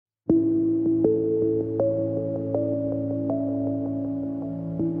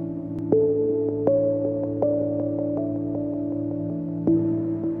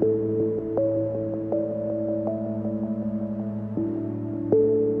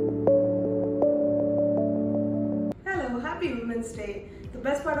The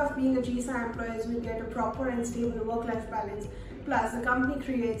best part of being a JISA employee is we get a proper and stable work-life balance. Plus, the company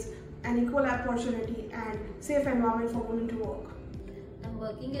creates an equal opportunity and safe environment for women to work. I'm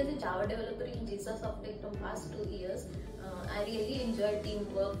working as a Java developer in JISA software from past 2 years. I really enjoy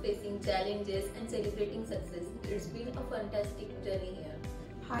teamwork, facing challenges and celebrating success. It's been a fantastic journey here.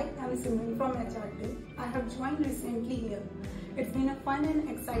 Hi, I'm Simran from HR team. I have joined recently here. It's been a fun and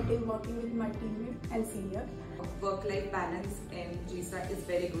exciting working with my teammate and senior. Work-life balance in JISA is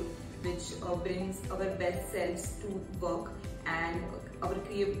very good, which brings our best selves to work, and our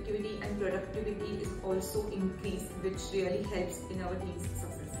creativity and productivity is also increased, which really helps in our team's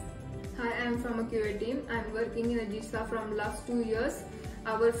success. Hi, I am from a QA team. I am working in a JISA from last 2 years.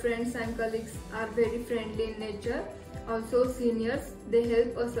 Our friends and colleagues are very friendly in nature. Also seniors, they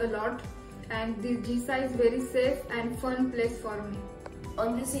help us a lot, and this JISA is very safe and fun place for me.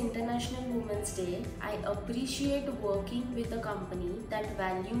 On this International Women's Day, I appreciate working with a company that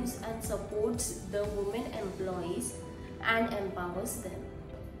values and supports the women employees and empowers them.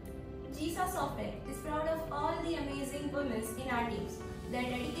 JISA Software is proud of all the amazing women in our teams. Their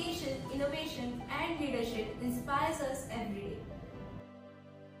dedication, innovation and leadership inspires us every day.